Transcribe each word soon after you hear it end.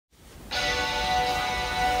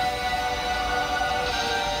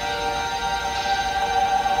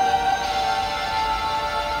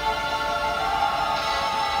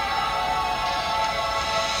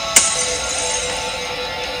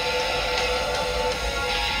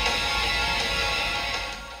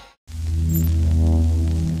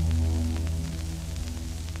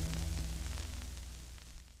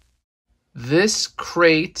This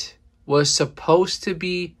crate was supposed to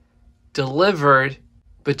be delivered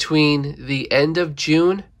between the end of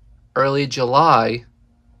June, early July.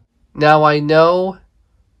 Now I know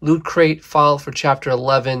Loot Crate filed for Chapter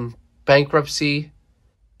 11 bankruptcy,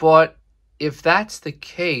 but if that's the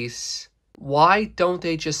case, why don't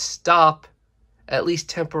they just stop, at least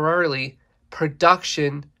temporarily,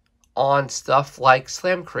 production on stuff like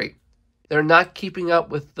Slam Crate? They're not keeping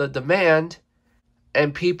up with the demand,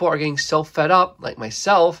 and people are getting so fed up, like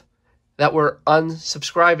myself, that we're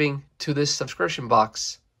unsubscribing to this subscription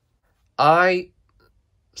box. I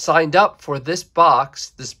signed up for this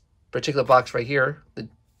box, this particular box right here, the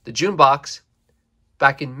June box,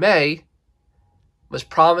 back in May, was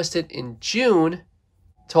promised it in June,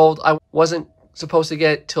 told I wasn't supposed to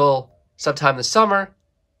get it till sometime this summer.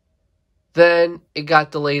 Then it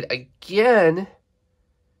got delayed again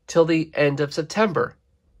till the end of September.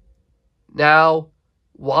 Now,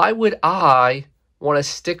 why would I want to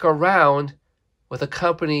stick around with a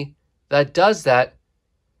company that does that?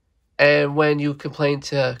 And when you complain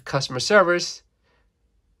to customer service,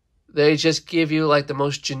 they just give you like the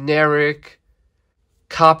most generic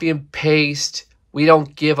copy and paste. We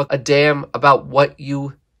don't give a damn about what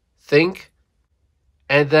you think.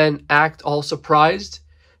 And then act all surprised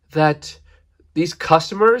that these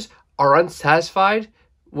customers are unsatisfied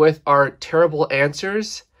with our terrible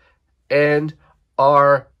answers and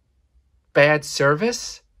our bad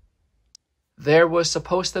service. There was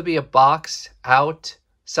supposed to be a box out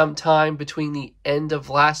sometime between the end of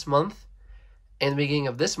last month and the beginning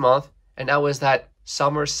of this month, and that was that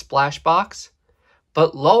summer splash box.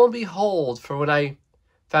 But lo and behold, from what I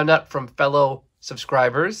found out from fellow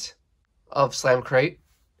subscribers of Slam Crate,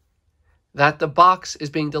 that the box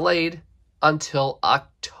is being delayed until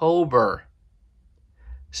October.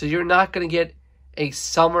 So you're not going to get a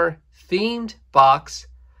summer-themed box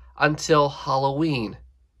until Halloween.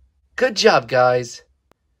 Good job, guys.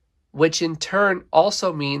 Which in turn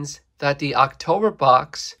also means that the October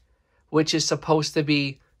box, which is supposed to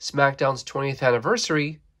be SmackDown's 20th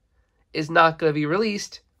anniversary, is not going to be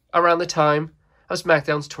released around the time of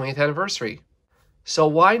SmackDown's 20th anniversary. So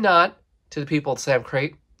why not, to the people at Slam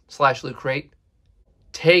Crate / Loot Crate,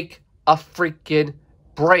 take a freaking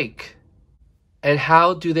break? And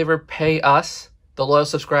how do they repay us, the loyal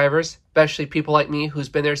subscribers, especially people like me who's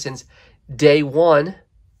been there since day one,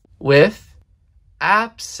 with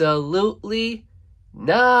absolutely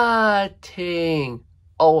nothing?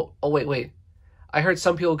 Oh, wait. I heard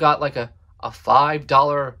some people got like a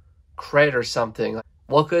 $5 credit or something.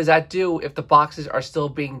 What good does that do if the boxes are still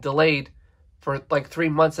being delayed for like 3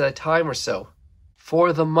 months at a time or so?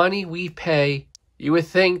 For the money we pay, you would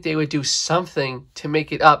think they would do something to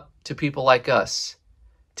make it up to people like us,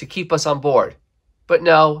 to keep us on board. But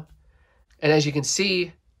no, and as you can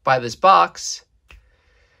see by this box,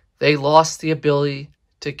 they lost the ability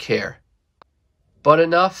to care. But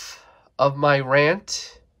enough of my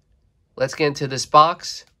rant. Let's get into this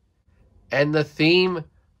box. And the theme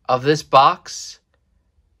of this box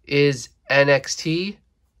is NXT,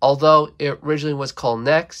 although it originally was called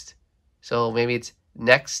Next. So maybe it's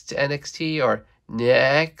Next NXT or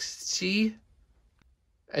NXT.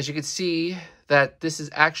 As you can see, that this is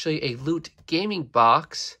actually a loot gaming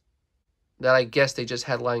box that I guess they just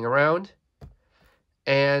had lying around.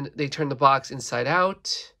 And they turned the box inside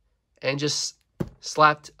out and just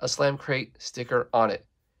slapped a Slam Crate sticker on it.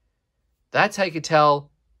 That's how you can tell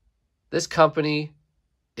this company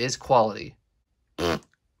is quality. So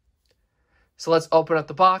let's open up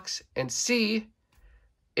the box and see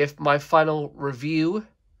if my final review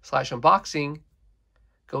 / unboxing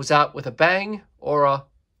goes out with a bang or a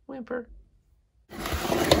whimper.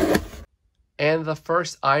 And the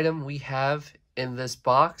first item we have in this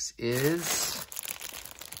box is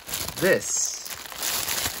this.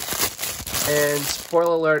 And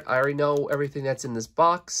spoiler alert, I already know everything that's in this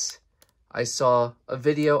box. I saw a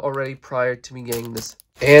video already prior to me getting this.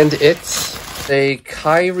 And it's a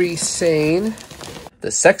Kairi Sane,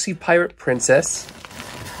 the sexy pirate princess.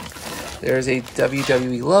 There's a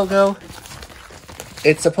WWE logo.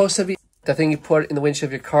 It's supposed to be the thing you put in the windshield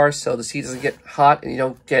of your car so the seat doesn't get hot and you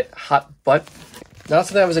don't get hot butt. Not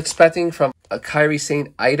something I was expecting from a Kairi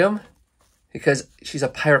Sane item, because she's a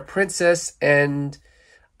pirate princess and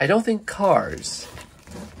I don't think cars.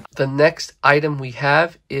 The next item we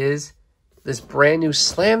have is this brand new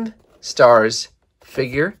Slam Stars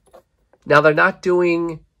figure. Now they're not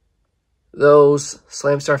doing those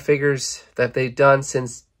Slam Star figures that they've done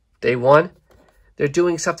since day one. They're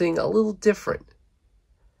doing something a little different.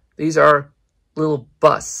 These are little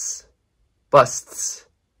busts,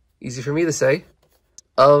 easy for me to say,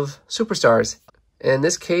 of superstars. In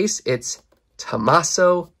this case, it's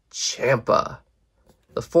Tommaso Ciampa,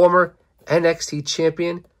 the former NXT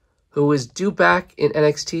champion who is due back in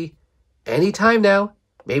NXT anytime now.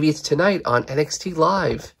 Maybe it's tonight on NXT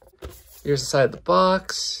Live. Here's the side of the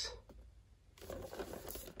box.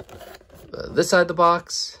 This side of the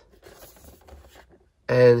box.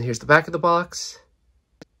 And here's the back of the box.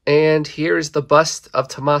 And here's the bust of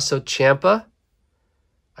Tommaso Ciampa.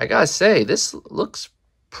 I gotta say, this looks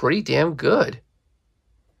pretty damn good.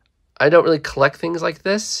 I don't really collect things like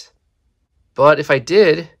this, but if I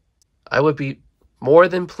did, I would be more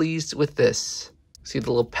than pleased with this. See the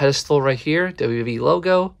little pedestal right here, WWE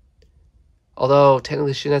logo. Although,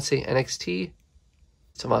 technically should not say NXT.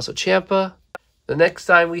 Tommaso Ciampa. The next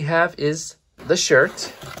sign we have is the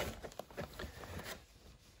shirt.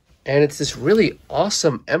 And it's this really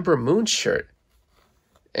awesome Ember Moon shirt.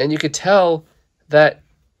 And you could tell that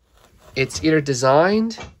it's either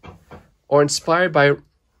designed or inspired by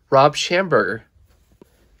Rob Schamberger.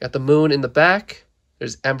 Got the moon in the back.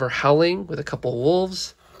 There's Ember howling with a couple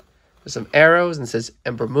wolves. There's some arrows and it says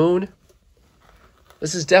Ember Moon.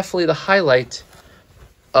 This is definitely the highlight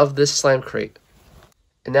of this Slam Crate.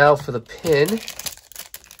 And now for the pin,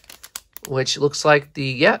 which looks like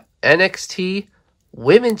the NXT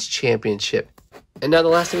Women's Championship. And now the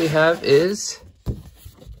last thing we have is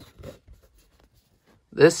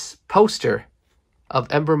this poster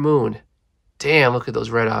of Ember Moon. Damn, look at those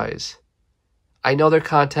red eyes. I know they're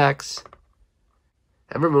contacts.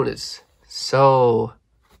 Ember Moon is so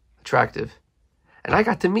attractive. And I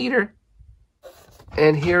got to meet her.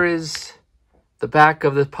 And here is the back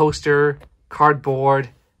of the poster, cardboard,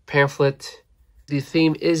 pamphlet. The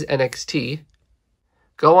theme is NXT.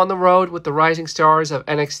 Go on the road with the rising stars of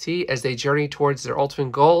NXT as they journey towards their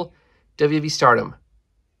ultimate goal, WWE Stardom.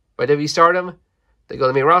 By WWE Stardom, they go to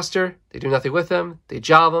the main roster, they do nothing with them, they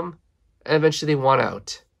job them, and eventually they want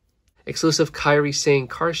out. Exclusive Kairi Sane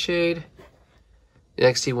car shade, the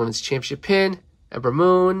NXT Women's Championship pin, Ember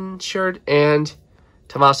Moon shirt, and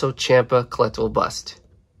Tommaso Ciampa collectible bust.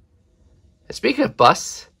 And speaking of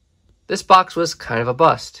busts, this box was kind of a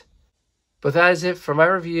bust. But that is it for my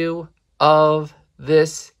review of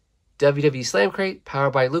this WWE Slam Crate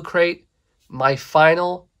powered by Loot Crate. My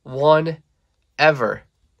final one ever.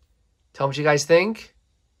 Tell me what you guys think.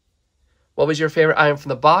 What was your favorite item from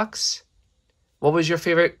the box? What was your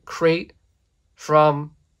favorite crate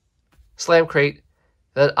from Slam Crate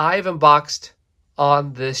that I've unboxed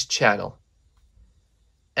on this channel?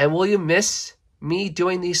 And will you miss me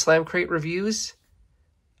doing these Slam Crate reviews?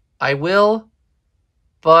 I will,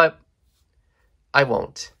 but I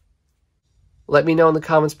won't. Let me know in the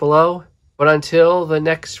comments below. But until the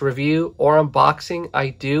next review or unboxing I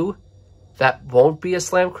do, that won't be a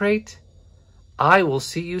Slam Crate, I will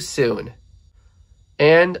see you soon.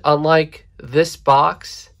 And unlike this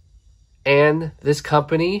box and this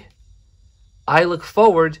company, I look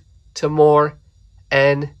forward to more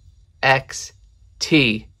NXT.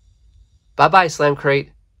 Bye-bye, Slam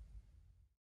Crate.